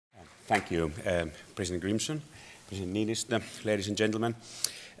Thank you, President Grimson, President Niinistö, ladies and gentlemen.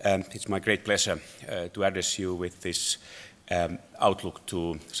 It's my great pleasure to address you with this outlook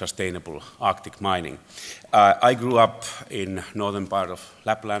to sustainable Arctic mining. I grew up in northern part of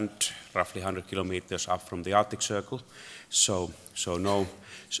Lapland, roughly 100 kilometers up from the Arctic Circle,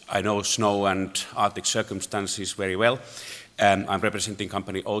 I know snow and Arctic circumstances very well. I'm representing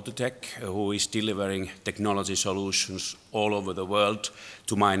company Outotec, who is delivering technology solutions all over the world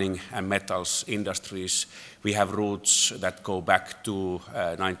to mining and metals industries. We have roots that go back to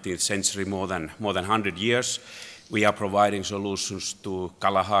 19th century, more than 100 years. We are providing solutions to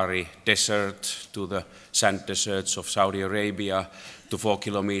Kalahari Desert, to the sand deserts of Saudi Arabia, to 4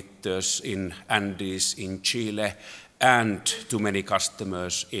 kilometers in Andes in Chile, and to many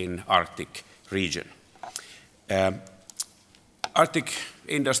customers in Arctic region. Arctic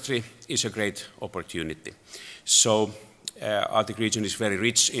industry is a great opportunity. Arctic region is very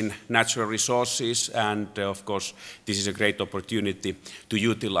rich in natural resources, and of course this is a great opportunity to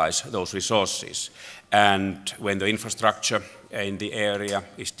utilize those resources. And when the infrastructure in the area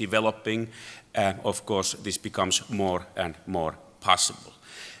is developing, of course this becomes more and more possible.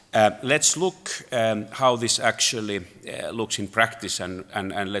 Let's look how this actually looks in practice,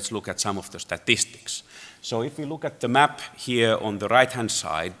 and let's look at some of the statistics. So if we look at the map here on the right-hand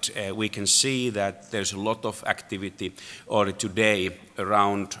side, we can see that there's a lot of activity already today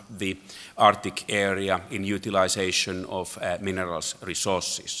around the Arctic area in utilization of minerals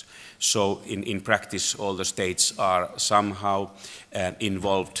resources. So in practice, all the states are somehow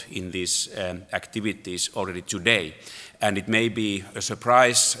involved in these activities already today. And it may be a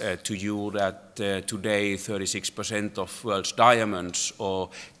surprise to you that today 36% of world's diamonds or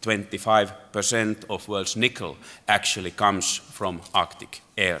 25% of world's nickel actually comes from Arctic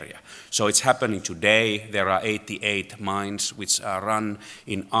area. So it's happening today. There are 88 mines which are run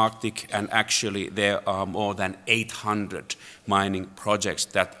in Arctic, and actually there are more than 800 mining projects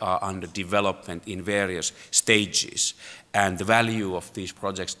that are under development in various stages. And the value of these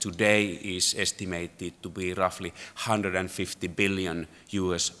projects today is estimated to be roughly $150 billion.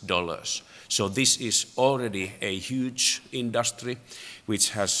 So this is already a huge industry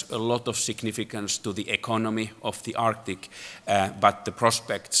which has a lot of significance to the economy of the Arctic, but the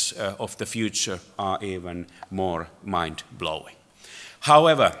prospects of the future are even more mind-blowing.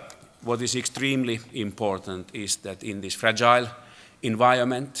 However, what is extremely important is that in this fragile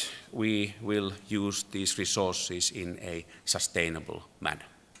environment, we will use these resources in a sustainable manner.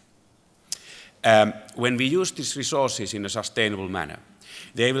 When we use these resources in a sustainable manner,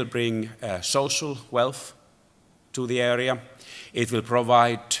 they will bring social wealth to the area. It will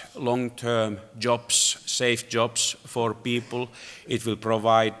provide long-term jobs, safe jobs for people. It will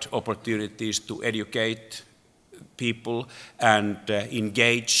provide opportunities to educate people and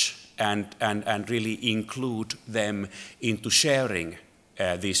engage and really include them into sharing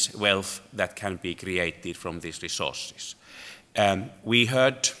this wealth that can be created from these resources. We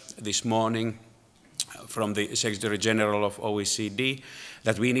heard this morning from the Secretary General of OECD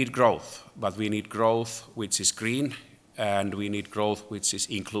that we need growth, but we need growth which is green, and we need growth which is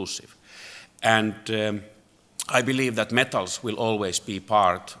inclusive. And I believe that metals will always be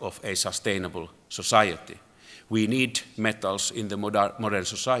part of a sustainable society. We need metals in the modern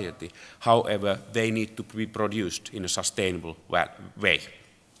society. However, they need to be produced in a sustainable way.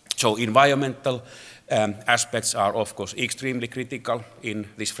 So environmental aspects are, of course, extremely critical in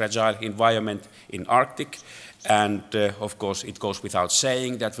this fragile environment in Arctic. And, of course, it goes without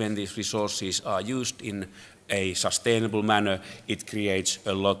saying that when these resources are used in a sustainable manner, it creates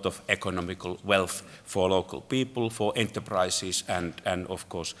a lot of economical wealth for local people, for enterprises, and of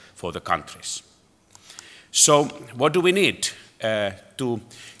course, for the countries. So what do we need to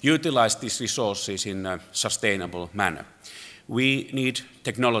utilize these resources in a sustainable manner? We need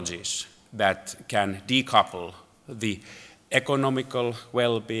technologies that can decouple the economical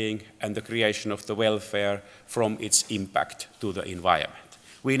well-being and the creation of the welfare from its impact to the environment.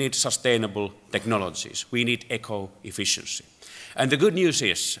 We need sustainable technologies. We need eco-efficiency. And the good news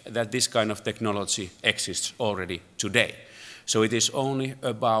is that this kind of technology exists already today. So it is only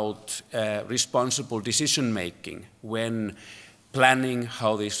about responsible decision-making when planning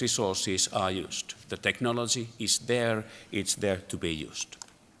how these resources are used. The technology is there, it's there to be used.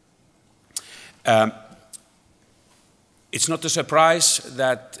 It's not a surprise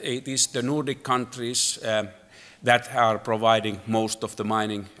that it is the Nordic countries that are providing most of the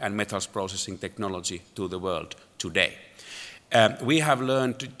mining and metals processing technology to the world today. We have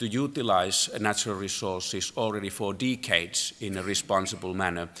learned to utilize natural resources already for decades in a responsible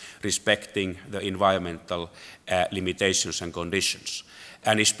manner, respecting the environmental limitations and conditions.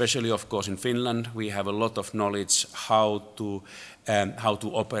 And especially, of course, in Finland, we have a lot of knowledge how to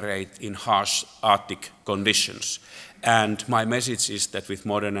operate in harsh Arctic conditions. And my message is that with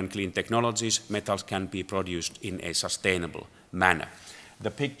modern and clean technologies, metals can be produced in a sustainable manner.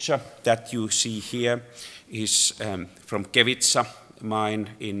 The picture that you see here is from Kevitsa mine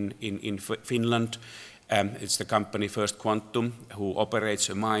in Finland. It's the company First Quantum who operates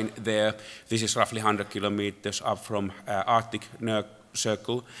a mine there. This is roughly 100 kilometers up from Arctic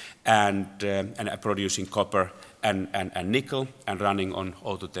Circle and producing copper and nickel and running on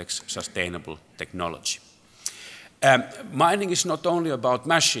Outotec's sustainable technology. Mining is not only about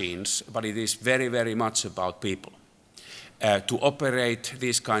machines, but it is very, very much about people. To operate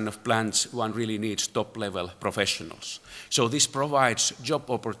these kind of plants, one really needs top-level professionals. So this provides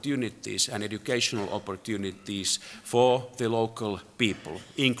job opportunities and educational opportunities for the local people,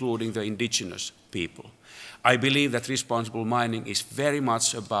 including the indigenous people. I believe that responsible mining is very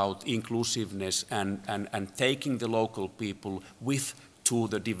much about inclusiveness and taking the local people with to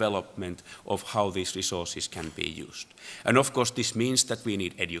the development of how these resources can be used. And of course this means that we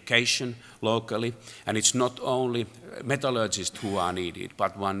need education locally, and it's not only metallurgists who are needed,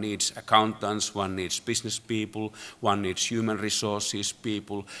 but one needs accountants, one needs business people, one needs human resources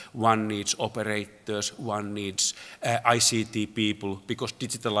people, one needs operators, one needs ICT people, because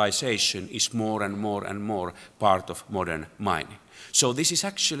digitalization is more and more and more part of modern mining. So this is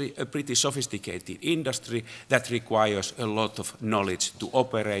actually a pretty sophisticated industry that requires a lot of knowledge to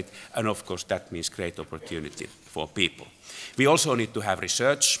operate, and of course that means great opportunity for people. We also need to have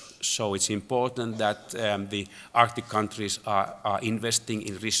research, so it's important that the Arctic countries are investing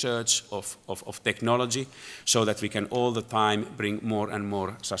in research of technology so that we can all the time bring more and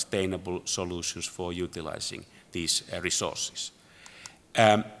more sustainable solutions for utilizing these resources.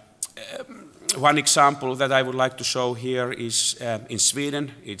 One example that I would like to show here is in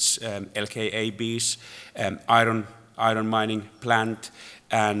Sweden. It's LKAB's iron mining plant,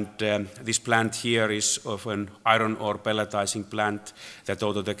 and this plant here is of an iron ore pelletizing plant that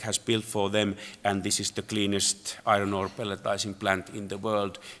Outotec has built for them, and this is the cleanest iron ore pelletizing plant in the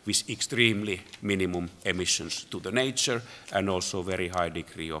world with extremely minimum emissions to the nature and also very high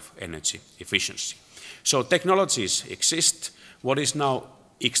degree of energy efficiency. So technologies exist. What is now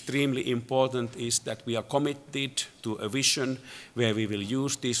extremely important is that we are committed to a vision where we will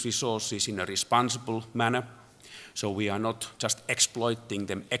use these resources in a responsible manner. So we are not just exploiting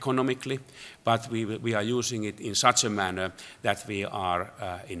them economically, but we are using it in such a manner that we are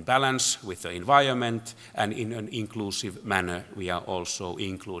in balance with the environment, and in an inclusive manner we are also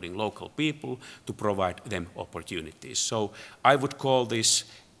including local people to provide them opportunities. So I would call this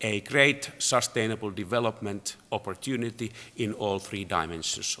a great sustainable development opportunity in all three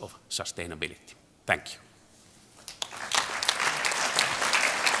dimensions of sustainability. Thank you.